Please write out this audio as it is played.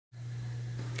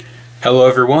Hello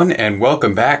everyone and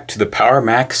welcome back to the Power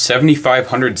Mac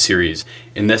 7500 series.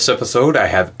 In this episode I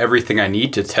have everything I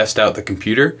need to test out the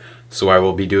computer, so I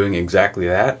will be doing exactly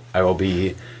that. I will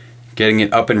be getting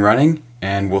it up and running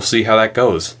and we'll see how that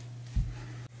goes.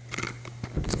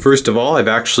 First of all, I've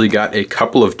actually got a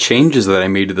couple of changes that I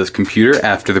made to this computer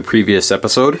after the previous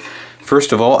episode.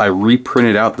 First of all, I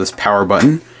reprinted out this power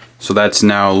button, so that's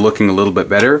now looking a little bit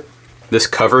better. This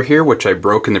cover here, which I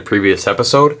broke in the previous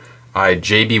episode, I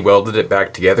JB welded it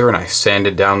back together and I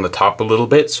sanded down the top a little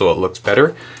bit so it looks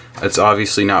better. It's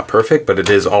obviously not perfect, but it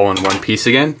is all in one piece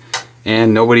again,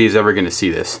 and nobody is ever going to see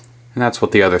this. And that's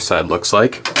what the other side looks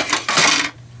like.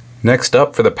 Next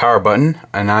up for the power button,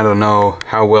 and I don't know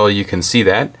how well you can see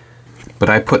that, but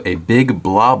I put a big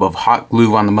blob of hot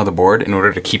glue on the motherboard in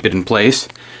order to keep it in place,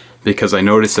 because I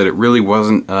noticed that it really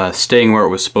wasn't staying where it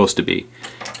was supposed to be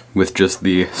with just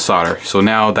the solder. So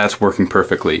now that's working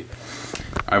perfectly.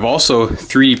 I've also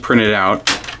 3D printed out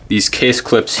these case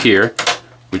clips here,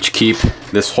 which keep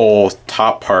this whole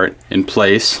top part in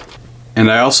place. And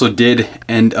I also did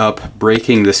end up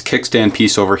breaking this kickstand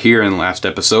piece over here in the last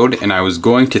episode, and I was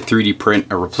going to 3D print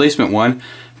a replacement one,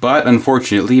 but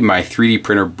unfortunately my 3D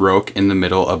printer broke in the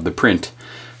middle of the print.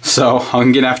 So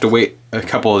I'm gonna have to wait a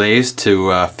couple of days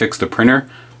to fix the printer,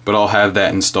 but I'll have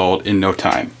that installed in no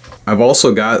time. I've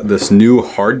also got this new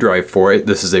hard drive for it.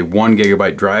 This is a 1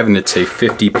 GB drive and it's a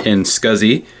 50-pin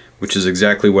Scuzzy, which is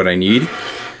exactly what I need.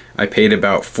 I paid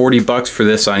about 40 bucks for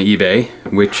this on eBay,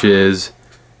 which is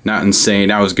not insane.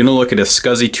 I was gonna look at a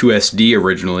Scuzzy 2SD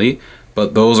originally,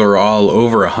 but those are all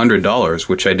over $100,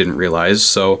 which I didn't realize,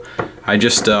 so I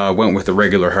just went with a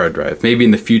regular hard drive. Maybe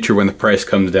in the future when the price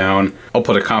comes down, I'll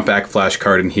put a compact flash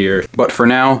card in here, but for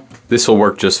now, this will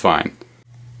work just fine.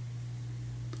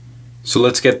 So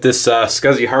let's get this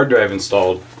Scuzzy hard drive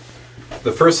installed.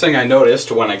 The first thing I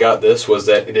noticed when I got this was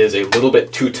that it is a little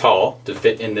bit too tall to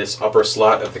fit in this upper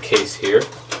slot of the case here.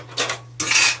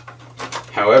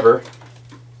 However,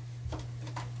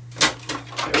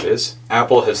 there it is.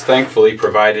 Apple has thankfully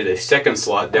provided a second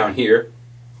slot down here,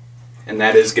 and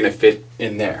that is going to fit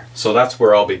in there. So that's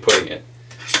where I'll be putting it.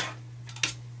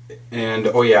 And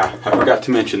oh yeah, I forgot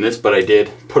to mention this, but I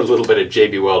did put a little bit of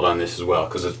JB Weld on this as well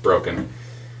because it's broken.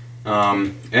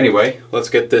 Anyway, let's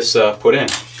get this put in.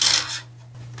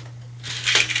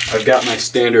 I've got my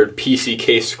standard PC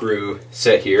case screw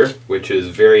set here, which is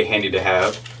very handy to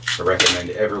have. I recommend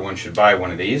everyone should buy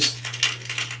one of these.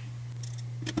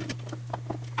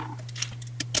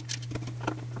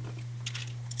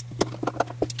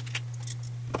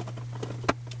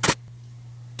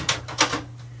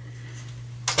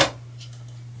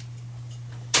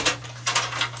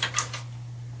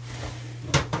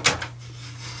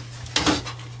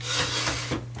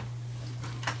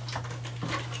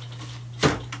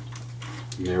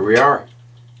 There we are.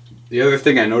 The other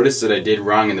thing I noticed that I did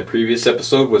wrong in the previous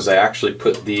episode was I actually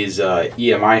put these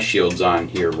EMI shields on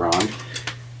here wrong.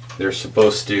 They're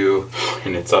supposed to,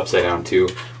 and it's upside down too,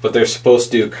 but they're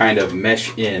supposed to kind of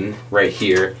mesh in right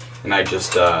here, and I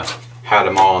just had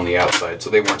them all on the outside, so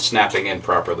they weren't snapping in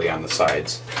properly on the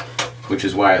sides, which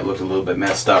is why it looked a little bit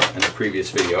messed up in the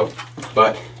previous video.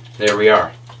 But there we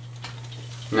are.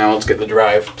 Now let's get the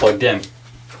drive plugged in.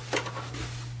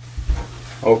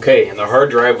 Okay, and the hard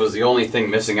drive was the only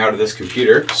thing missing out of this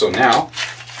computer, so now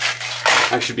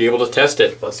I should be able to test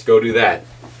it. Let's go do that.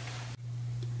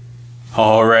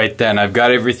 Alright then, I've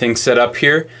got everything set up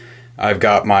here. I've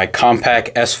got my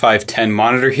compact S510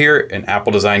 monitor here, an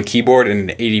Apple design keyboard,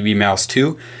 and an ADB mouse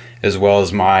too, as well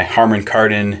as my Harman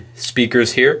Kardon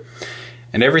speakers here.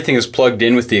 And everything is plugged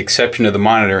in with the exception of the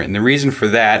monitor, and the reason for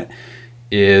that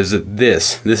is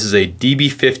this. This is a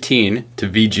DB15 to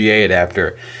VGA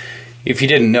adapter. If you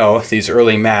didn't know, these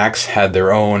early Macs had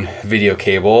their own video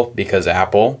cable because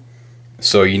Apple,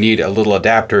 so you need a little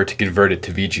adapter to convert it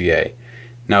to VGA.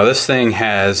 Now this thing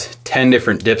has 10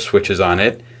 different dip switches on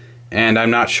it, and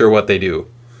I'm not sure what they do.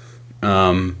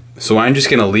 So I'm just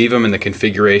going to leave them in the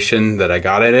configuration that I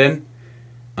got it in,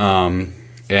 and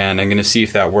I'm going to see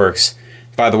if that works.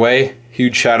 By the way,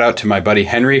 huge shout out to my buddy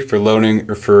Henry for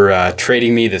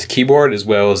trading me this keyboard as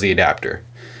well as the adapter.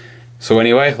 So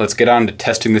anyway, let's get on to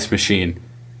testing this machine.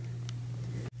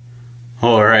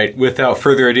 Alright, without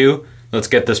further ado, let's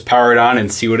get this powered on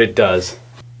and see what it does.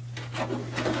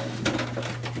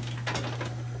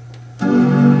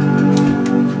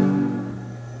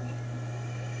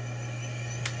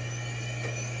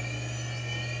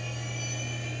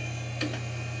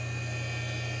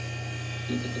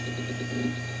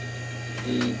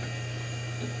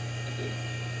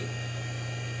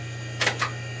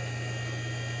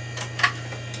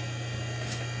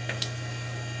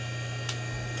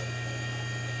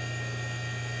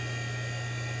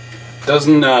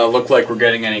 Doesn't look like we're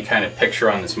getting any kind of picture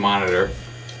on this monitor,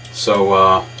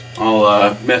 so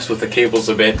I'll mess with the cables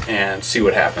a bit and see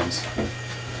what happens.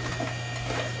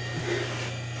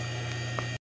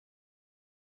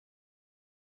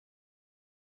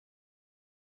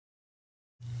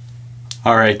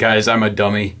 Alright guys, I'm a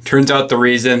dummy. Turns out the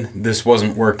reason this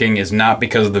wasn't working is not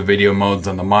because of the video modes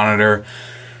on the monitor.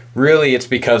 Really, it's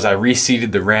because I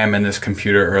reseated the RAM in this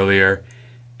computer earlier,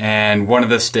 and one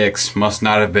of the sticks must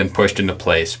not have been pushed into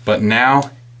place. But now,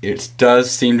 it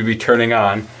does seem to be turning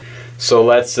on. So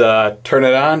let's turn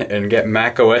it on and get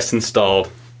macOS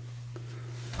installed.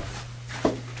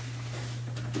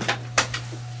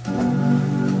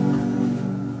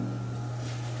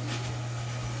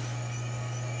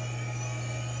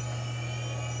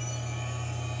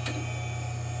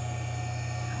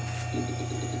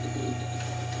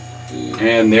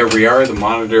 And there we are, the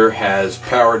monitor has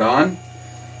powered on,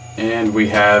 and we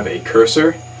have a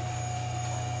cursor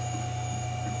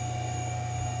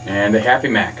and a Happy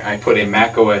Mac. I put a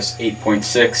macOS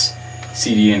 8.6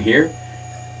 CD in here,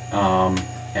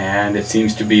 and it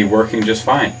seems to be working just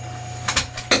fine.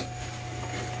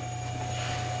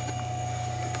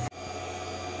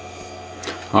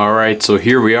 Alright, so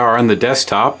here we are on the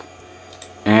desktop,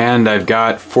 and I've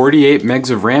got 48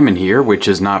 megs of RAM in here, which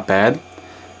is not bad.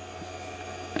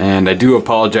 And I do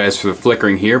apologize for the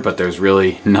flickering here, but there's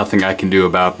really nothing I can do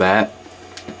about that.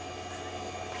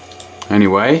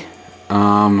 Anyway,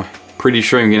 pretty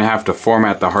sure I'm going to have to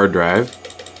format the hard drive.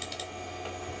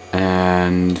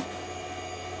 And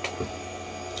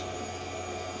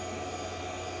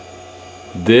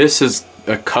this is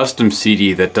a custom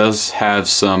CD that does have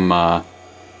some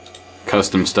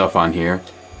custom stuff on here.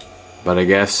 But I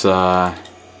guess let's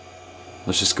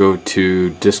just go to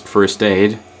Disk First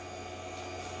Aid.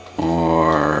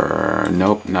 Or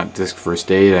nope, not Disk First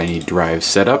Aid. I need drive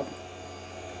setup.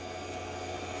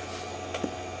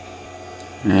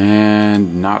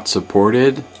 And not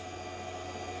supported.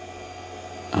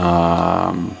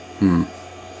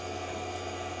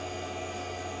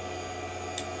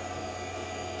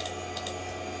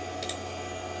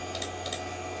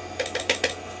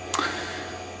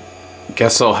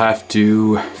 Guess I'll have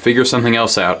to figure something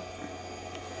else out.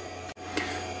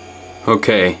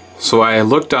 Okay, so I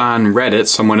looked on Reddit.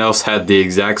 Someone else had the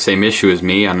exact same issue as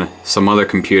me on some other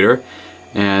computer,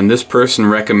 and this person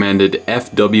recommended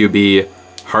FWB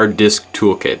Hard Disk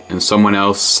Toolkit, and someone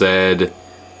else said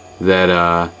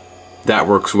that that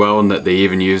works well and that they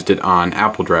even used it on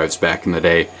Apple drives back in the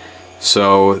day.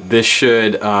 So this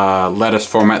should let us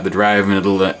format the drive, and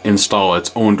it'll install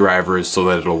its own drivers so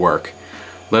that it'll work.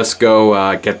 Let's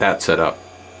go get that set up.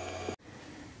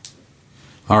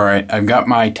 Alright, I've got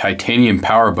my titanium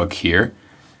PowerBook here,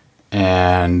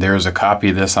 and there's a copy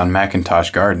of this on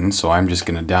Macintosh Garden, so I'm just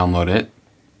going to download it.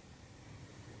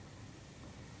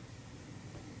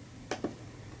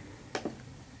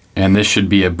 And this should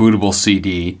be a bootable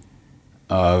CD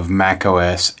of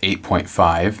macOS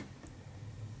 8.5,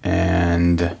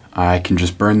 and I can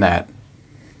just burn that.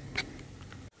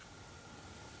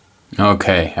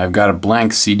 Okay, I've got a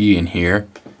blank CD in here,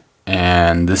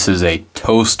 and this is a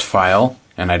toast file.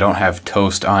 And I don't have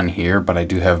toast on here, but I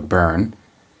do have burn.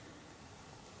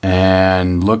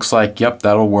 And looks like, yep,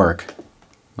 that'll work.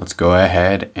 Let's go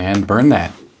ahead and burn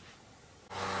that.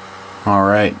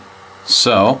 Alright,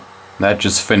 so that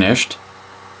just finished.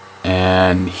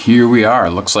 And here we are.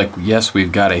 Looks like, yes,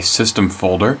 we've got a system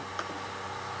folder.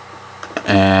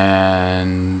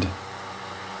 And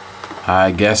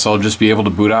I guess I'll just be able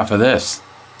to boot off of this.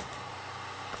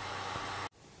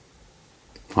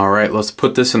 Alright, let's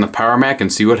put this in the Power Mac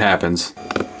and see what happens.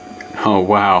 Oh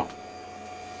wow,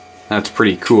 that's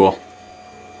pretty cool.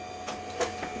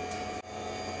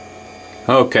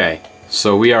 Okay,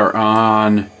 so we are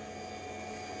on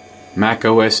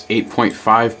macOS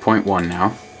 8.5.1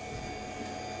 now.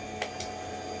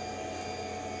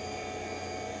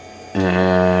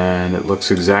 And it looks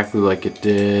exactly like it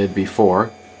did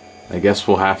before. I guess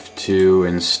we'll have to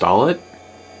install it.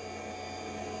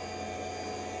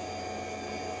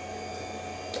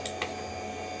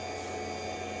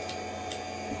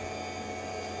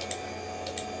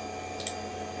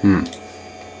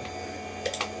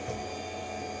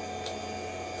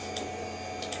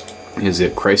 Is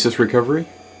it crisis recovery?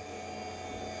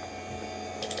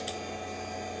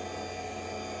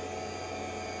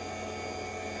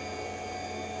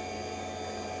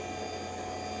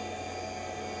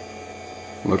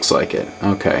 Looks like it.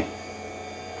 Okay.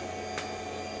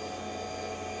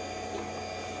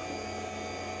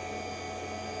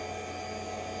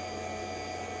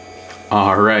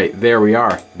 Alright, there we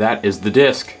are. That is the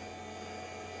disk.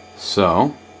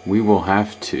 So, we will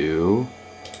have to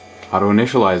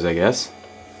auto-initialize, I guess.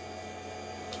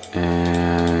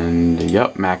 And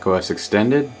yep, macOS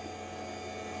extended.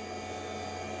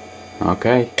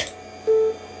 Okay.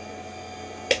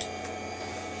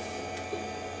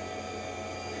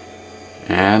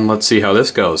 And let's see how this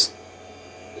goes.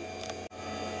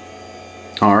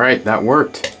 Alright, that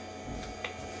worked.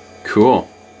 Cool.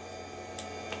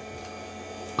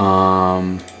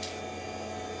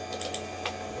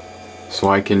 So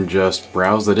I can just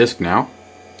browse the disk now.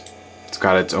 It's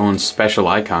got its own special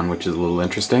icon, which is a little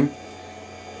interesting.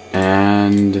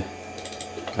 And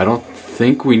I don't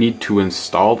think we need to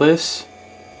install this.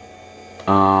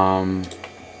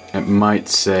 It might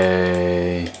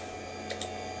say...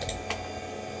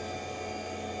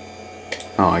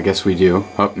 Oh, I guess we do.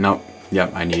 Oh, no.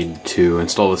 Yep, I need to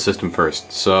install the system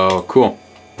first. So, cool.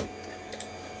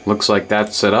 Looks like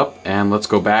that's set up, and let's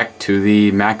go back to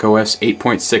the macOS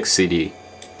 8.6 CD.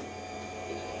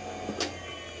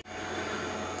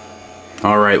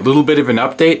 Alright, little bit of an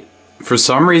update. For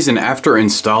some reason, after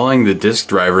installing the disk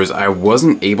drivers, I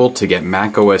wasn't able to get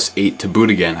macOS 8 to boot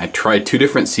again. I tried two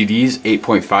different CDs,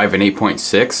 8.5 and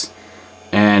 8.6,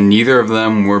 and neither of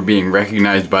them were being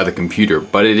recognized by the computer.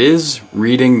 But it is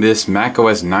reading this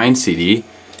macOS 9 CD,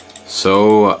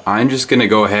 so I'm just going to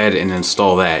go ahead and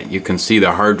install that. You can see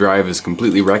the hard drive is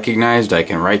completely recognized. I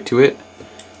can write to it,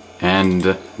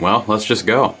 and well, let's just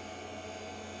go.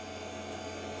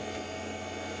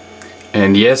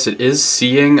 And yes, it is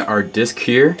seeing our disk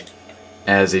here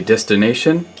as a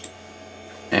destination,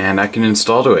 and I can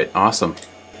install to it. Awesome.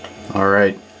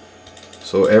 Alright,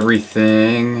 so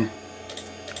everything,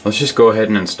 let's just go ahead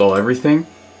and install everything.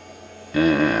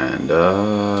 And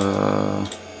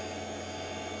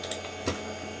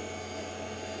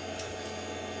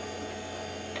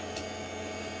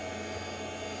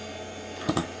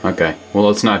okay, well,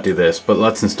 let's not do this, but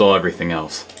let's install everything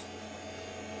else.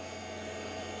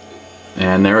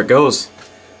 And there it goes.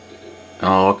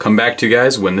 I'll come back to you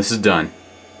guys when this is done.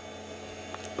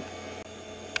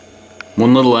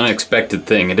 One little unexpected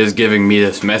thing, it is giving me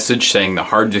this message saying the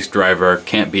hard disk driver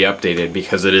can't be updated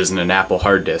because it isn't an Apple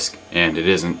hard disk, and it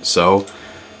isn't. So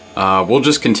we'll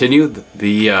just continue.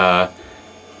 The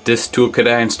disk toolkit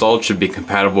I installed should be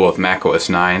compatible with macOS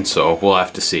 9, so we'll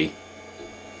have to see.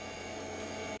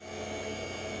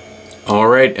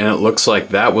 Alright, and it looks like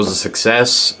that was a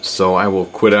success, so I will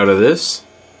quit out of this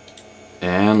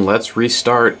and let's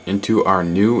restart into our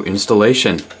new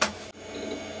installation.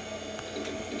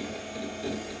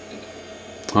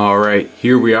 Alright,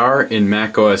 here we are in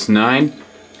macOS 9.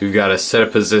 We've got a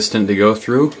setup assistant to go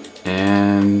through,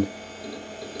 and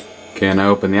can I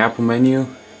open the Apple menu?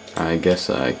 I guess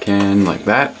I can, like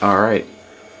that. Alright.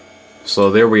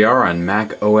 So there we are on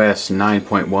macOS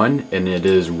 9.1, and it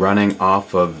is running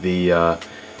off of the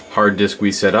hard disk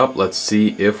we set up. Let's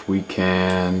see if we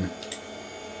can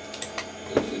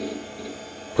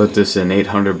put this in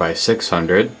 800 by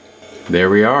 600. There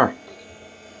we are.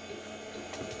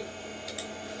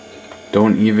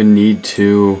 Don't even need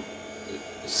to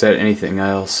set anything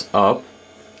else up,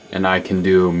 and I can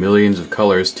do millions of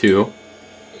colors too.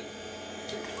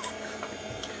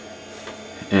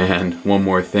 And one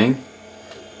more thing.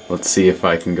 Let's see if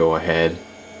I can go ahead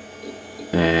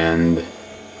and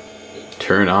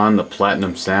turn on the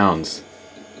platinum sounds.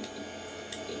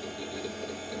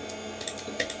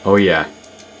 Oh yeah,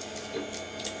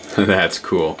 that's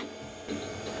cool.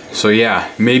 So yeah,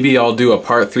 maybe I'll do a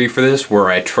part 3 for this where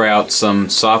I try out some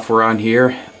software on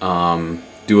here,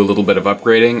 do a little bit of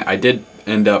upgrading. I did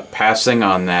end up passing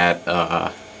on that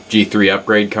G3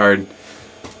 upgrade card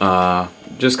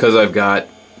just because I've got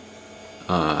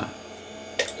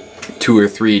 2 or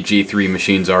 3 G3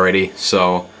 machines already,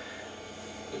 so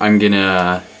I'm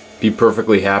gonna be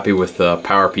perfectly happy with the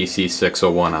PowerPC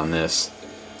 601 on this.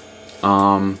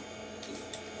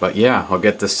 But yeah, I'll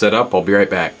get this set up. I'll be right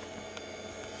back.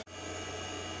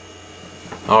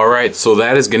 Alright, so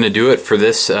that is going to do it for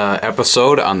this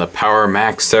episode on the Power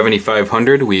Mac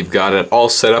 7500. We've got it all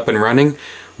set up and running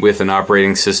with an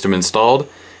operating system installed,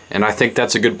 and I think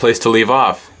that's a good place to leave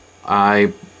off.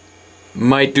 I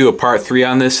might do a part 3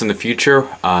 on this in the future,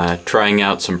 trying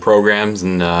out some programs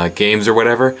and games or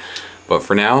whatever, but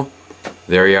for now,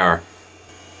 there you are.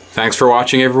 Thanks for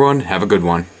watching, everyone. Have a good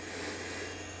one.